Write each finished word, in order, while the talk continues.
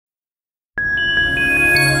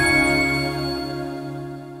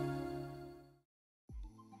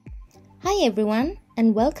Hi everyone,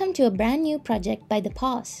 and welcome to a brand new project by the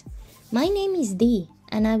PAWs. My name is Dee,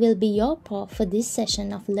 and I will be your PAW for this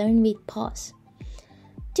session of Learn with PAWs.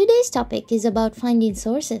 Today's topic is about finding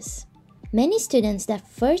sources. Many students that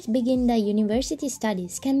first begin their university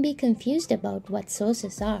studies can be confused about what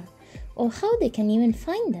sources are, or how they can even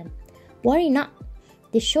find them. Worry not.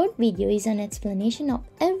 This short video is an explanation of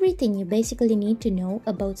everything you basically need to know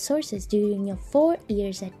about sources during your 4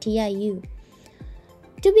 years at TIU.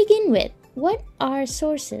 To begin with, what are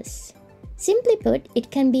sources? Simply put,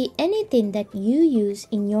 it can be anything that you use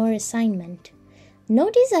in your assignment.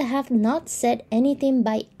 Notice I have not said anything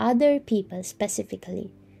by other people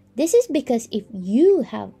specifically. This is because if you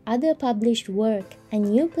have other published work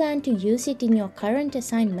and you plan to use it in your current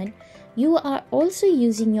assignment, you are also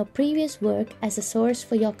using your previous work as a source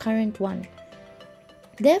for your current one.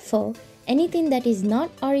 Therefore, anything that is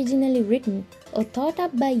not originally written or thought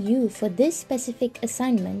up by you for this specific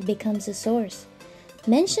assignment becomes a source.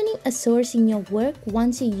 Mentioning a source in your work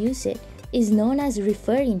once you use it is known as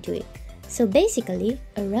referring to it, so basically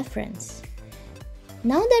a reference.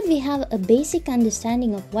 Now that we have a basic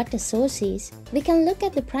understanding of what a source is, we can look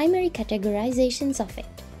at the primary categorizations of it.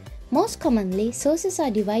 Most commonly, sources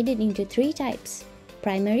are divided into 3 types: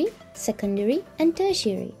 primary, secondary, and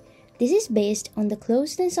tertiary. This is based on the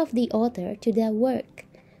closeness of the author to their work.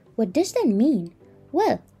 What does that mean?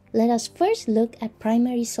 Well, let us first look at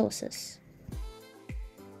primary sources.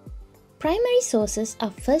 Primary sources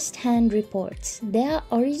are first-hand reports. They are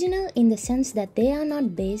original in the sense that they are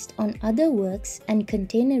not based on other works and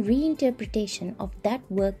contain a reinterpretation of that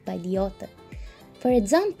work by the author. For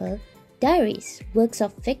example, diaries, works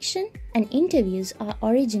of fiction, and interviews are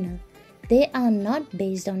original. They are not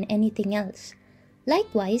based on anything else.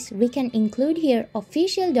 Likewise, we can include here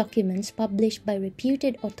official documents published by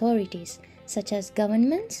reputed authorities such as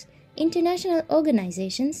governments, international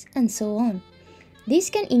organizations, and so on.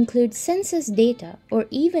 These can include census data or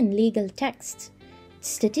even legal texts.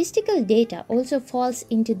 Statistical data also falls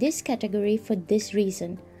into this category for this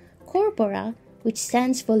reason. Corpora, which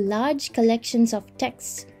stands for large collections of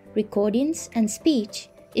texts, recordings, and speech,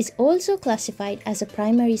 is also classified as a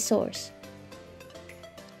primary source.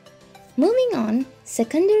 Moving on,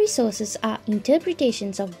 secondary sources are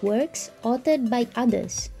interpretations of works authored by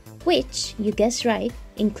others, which, you guessed right,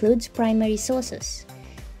 includes primary sources.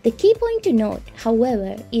 The key point to note,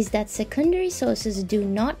 however, is that secondary sources do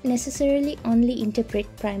not necessarily only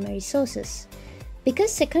interpret primary sources.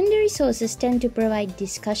 Because secondary sources tend to provide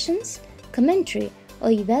discussions, commentary,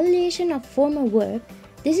 or evaluation of former work,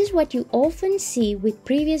 this is what you often see with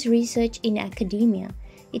previous research in academia.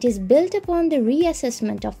 It is built upon the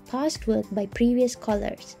reassessment of past work by previous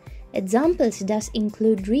scholars. Examples thus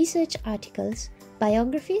include research articles,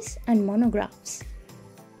 biographies, and monographs.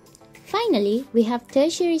 Finally, we have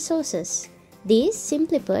tertiary sources. These,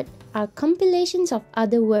 simply put, are compilations of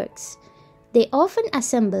other works. They often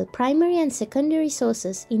assemble primary and secondary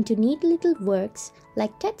sources into neat little works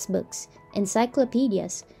like textbooks,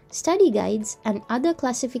 encyclopedias, study guides, and other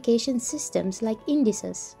classification systems like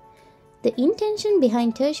indices. The intention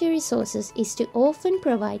behind tertiary sources is to often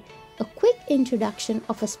provide a quick introduction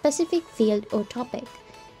of a specific field or topic.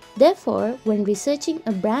 Therefore, when researching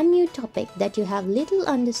a brand new topic that you have little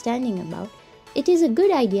understanding about, it is a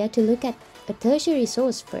good idea to look at a tertiary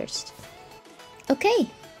source first. Okay,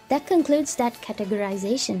 that concludes that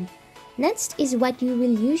categorization. Next is what you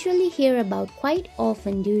will usually hear about quite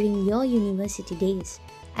often during your university days: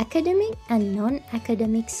 academic and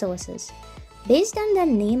non-academic sources. Based on the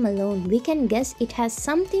name alone, we can guess it has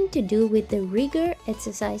something to do with the rigor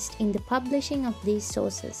exercised in the publishing of these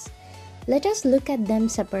sources. Let us look at them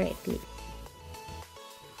separately.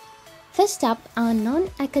 First up are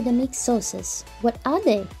non-academic sources. What are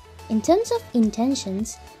they? In terms of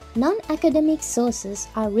intentions, non-academic sources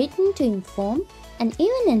are written to inform and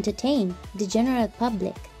even entertain the general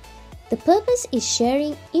public. The purpose is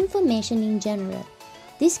sharing information in general.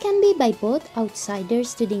 This can be by both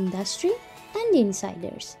outsiders to the industry and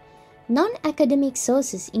insiders. Non-academic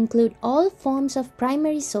sources include all forms of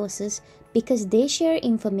primary sources because they share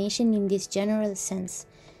information in this general sense.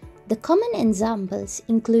 The common examples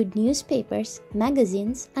include newspapers,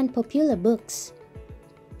 magazines, and popular books.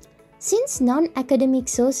 Since non-academic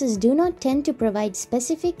sources do not tend to provide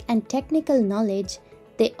specific and technical knowledge,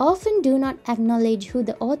 they often do not acknowledge who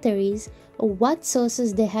the author is or what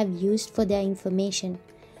sources they have used for their information.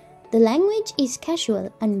 The language is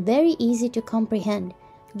casual and very easy to comprehend,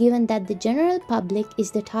 given that the general public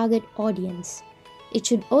is the target audience. It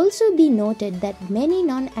should also be noted that many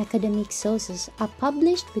non-academic sources are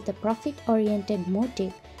published with a profit-oriented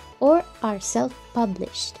motive or are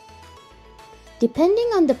self-published. Depending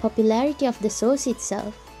on the popularity of the source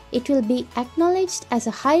itself, it will be acknowledged as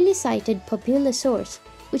a highly cited popular source,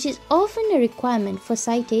 which is often a requirement for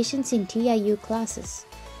citations in TIU classes.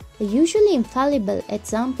 A usually infallible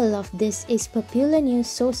example of this is popular news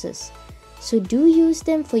sources, so do use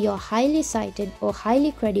them for your highly cited or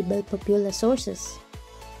highly credible popular sources.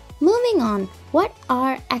 Moving on, what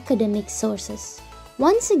are academic sources?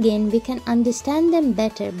 Once again, we can understand them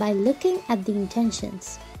better by looking at the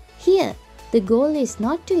intentions. Here, the goal is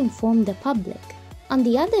not to inform the public. On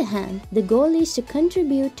the other hand, the goal is to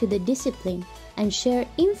contribute to the discipline and share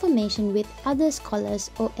information with other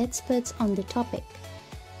scholars or experts on the topic.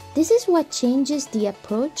 This is what changes the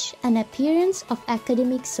approach and appearance of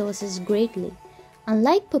academic sources greatly.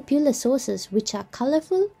 Unlike popular sources, which are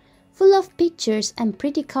colorful, full of pictures and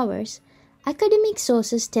pretty covers, academic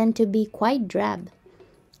sources tend to be quite drab.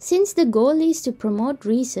 Since the goal is to promote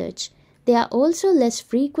research, they are also less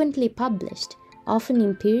frequently published, often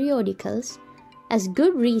in periodicals, as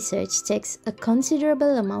good research takes a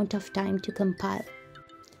considerable amount of time to compile.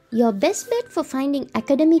 Your best bet for finding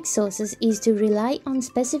academic sources is to rely on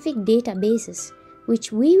specific databases,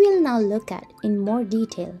 which we will now look at in more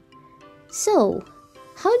detail. So,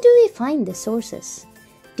 how do we find the sources?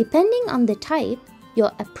 Depending on the type,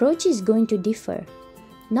 your approach is going to differ.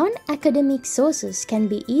 Non-academic sources can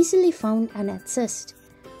be easily found and accessed,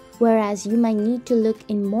 whereas you might need to look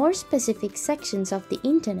in more specific sections of the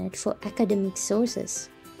internet for academic sources.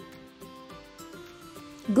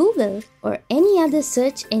 Google, or any other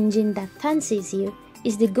search engine that fancies you,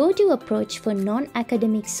 is the go-to approach for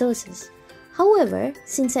non-academic sources. However,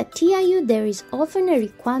 since at TIU there is often a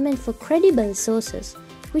requirement for credible sources,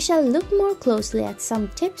 we shall look more closely at some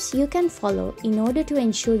tips you can follow in order to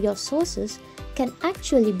ensure your sources can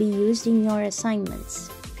actually be used in your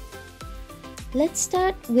assignments. Let's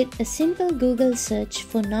start with a simple Google search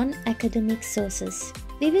for non-academic sources.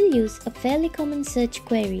 We will use a fairly common search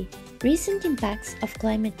query, recent impacts of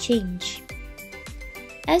climate change.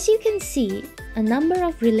 As you can see, a number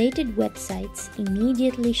of related websites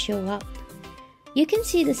immediately show up. You can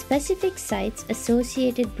see the specific sites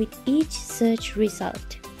associated with each search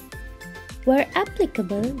result. Where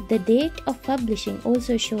applicable, the date of publishing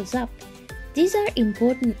also shows up. These are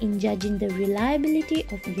important in judging the reliability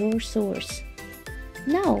of your source.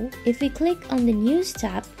 Now, if we click on the News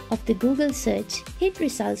tab of the Google search, hit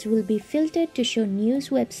results will be filtered to show news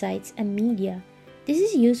websites and media. This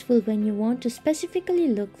is useful when you want to specifically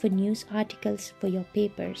look for news articles for your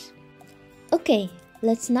papers. Okay,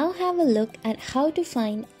 let's now have a look at how to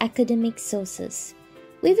find academic sources.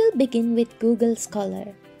 We will begin with Google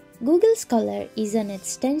Scholar. Google Scholar is an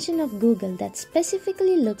extension of Google that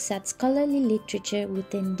specifically looks at scholarly literature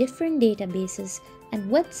within different databases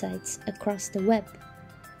and websites across the web.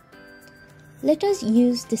 Let us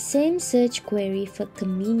use the same search query for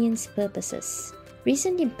convenience purposes.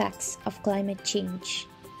 Recent impacts of climate change.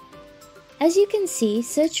 As you can see,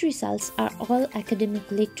 search results are all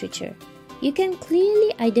academic literature. You can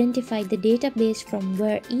clearly identify the database from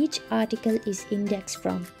where each article is indexed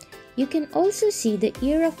from. You can also see the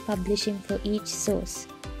year of publishing for each source.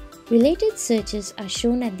 Related searches are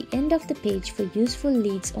shown at the end of the page for useful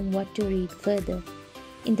leads on what to read further.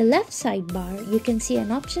 In the left sidebar, you can see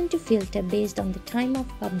an option to filter based on the time of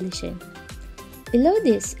publishing. Below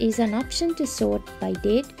this is an option to sort by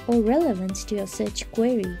date or relevance to your search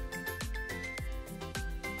query.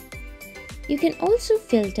 You can also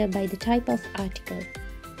filter by the type of article.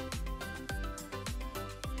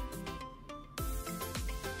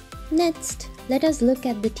 Next, let us look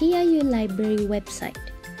at the TIU Library website.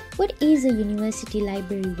 What is a university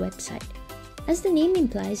library website? As the name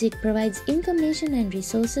implies, it provides information and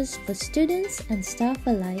resources for students and staff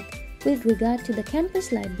alike with regard to the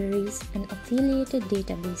campus libraries and affiliated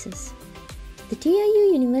databases. The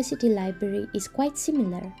TIU University Library is quite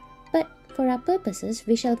similar, but for our purposes,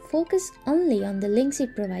 we shall focus only on the links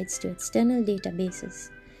it provides to external databases.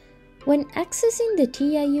 When accessing the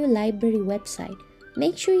TIU Library website,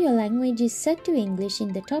 make sure your language is set to English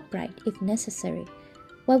in the top right if necessary.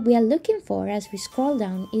 What we are looking for as we scroll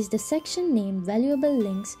down is the section named Valuable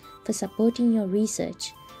Links for supporting your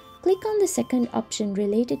research. Click on the second option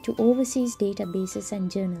related to overseas databases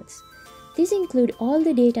and journals. These include all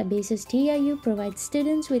the databases TIU provides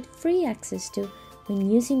students with free access to when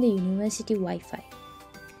using the university Wi-Fi.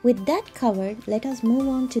 With that covered, let us move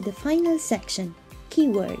on to the final section,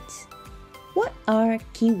 keywords. What are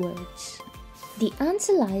keywords? The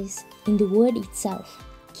answer lies in the word itself,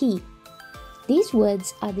 key. These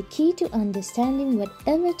words are the key to understanding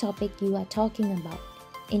whatever topic you are talking about.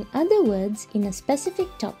 In other words, in a specific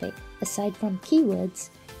topic, aside from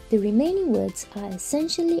keywords, The remaining words are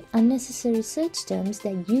essentially unnecessary search terms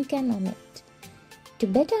that you can omit. To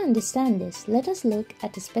better understand this, let us look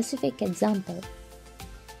at a specific example.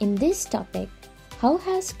 In this topic, how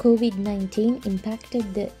has COVID-19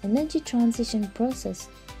 impacted the energy transition process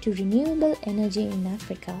to renewable energy in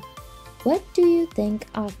Africa? What do you think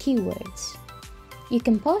are keywords? You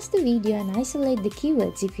can pause the video and isolate the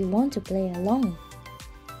keywords if you want to play along.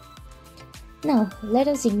 Now, let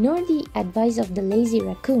us ignore the advice of the lazy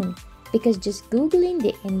raccoon, because just Googling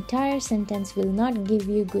the entire sentence will not give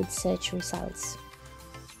you good search results.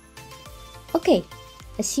 Okay,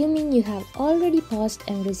 assuming you have already paused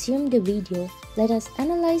and resumed the video, let us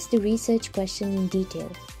analyze the research question in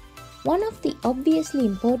detail. One of the obviously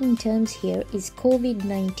important terms here is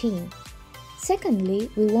COVID-19.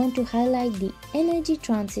 Secondly, we want to highlight the energy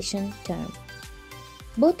transition term.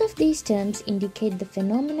 Both of these terms indicate the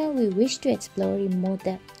phenomena we wish to explore in more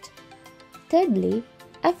depth. Thirdly,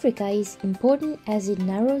 Africa is important as it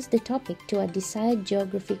narrows the topic to a desired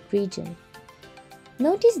geographic region.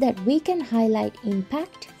 Notice that we can highlight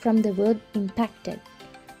impact from the verb impacted.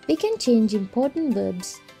 We can change important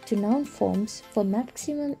verbs to noun forms for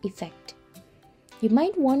maximum effect. You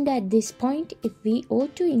might wonder at this point if we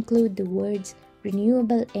ought to include the words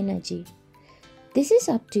renewable energy. This is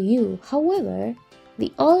up to you. However,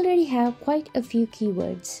 we already have quite a few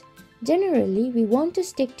keywords. Generally, we want to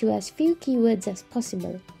stick to as few keywords as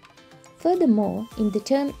possible. Furthermore, in the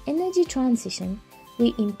term energy transition,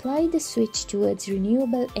 we imply the switch towards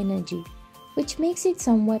renewable energy, which makes it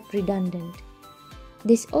somewhat redundant.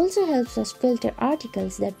 This also helps us filter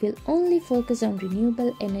articles that will only focus on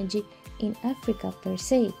renewable energy in Africa per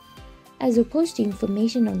se, as opposed to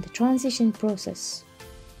information on the transition process.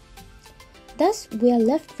 Thus, we are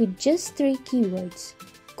left with just 3 keywords: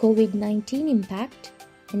 COVID-19 impact,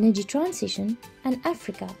 energy transition, and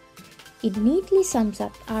Africa. It neatly sums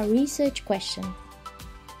up our research question.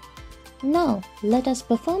 Now, let us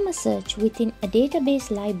perform a search within a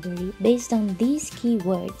database library based on these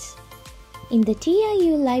keywords. In the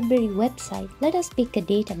TIU library website, let us pick a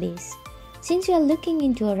database. Since we are looking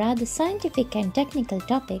into a rather scientific and technical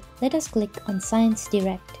topic, let us click on Science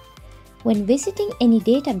Direct. When visiting any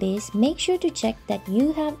database, make sure to check that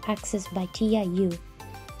you have access by TIU.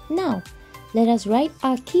 Now, let us write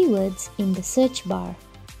our keywords in the search bar.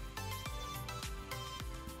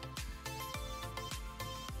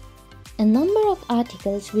 A number of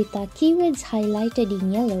articles with our keywords highlighted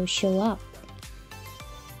in yellow show up.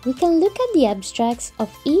 We can look at the abstracts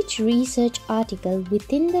of each research article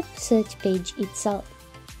within the search page itself.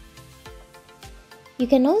 You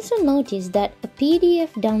can also notice that a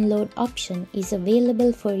PDF download option is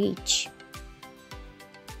available for each.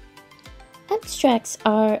 Abstracts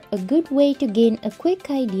are a good way to gain a quick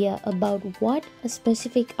idea about what a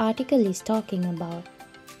specific article is talking about.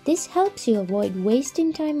 This helps you avoid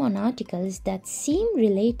wasting time on articles that seem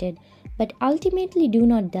related but ultimately do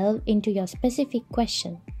not delve into your specific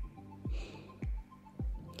question.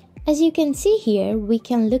 As you can see here, we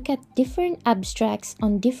can look at different abstracts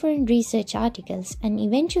on different research articles and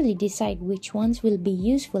eventually decide which ones will be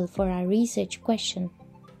useful for our research question.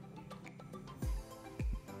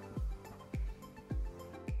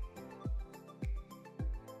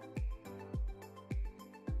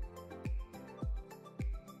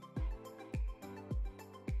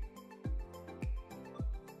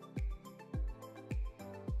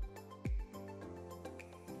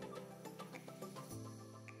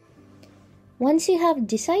 Once you have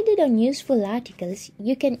decided on useful articles,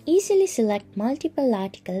 you can easily select multiple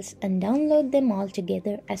articles and download them all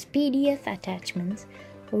together as PDF attachments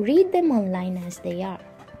or read them online as they are.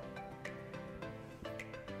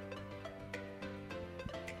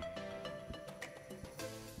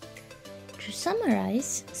 To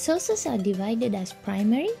summarize, sources are divided as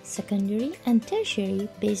primary, secondary, and tertiary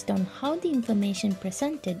based on how the information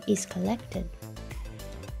presented is collected.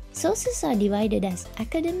 Sources are divided as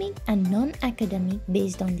academic and non-academic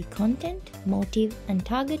based on the content, motive, and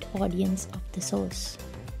target audience of the source.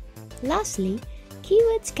 Lastly,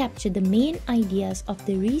 keywords capture the main ideas of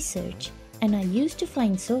the research and are used to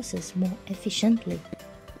find sources more efficiently.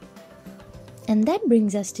 And that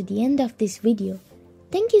brings us to the end of this video.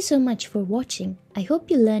 Thank you so much for watching. I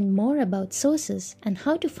hope you learned more about sources and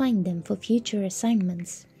how to find them for future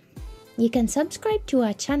assignments. You can subscribe to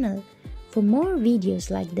our channel for more videos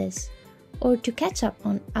like this, or to catch up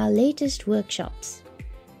on our latest workshops.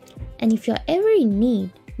 And if you're ever in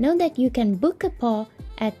need, know that you can book a PAW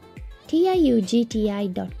at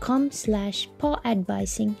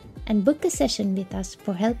tiugti.com/pawadvising and book a session with us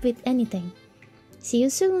for help with anything. See you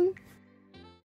soon!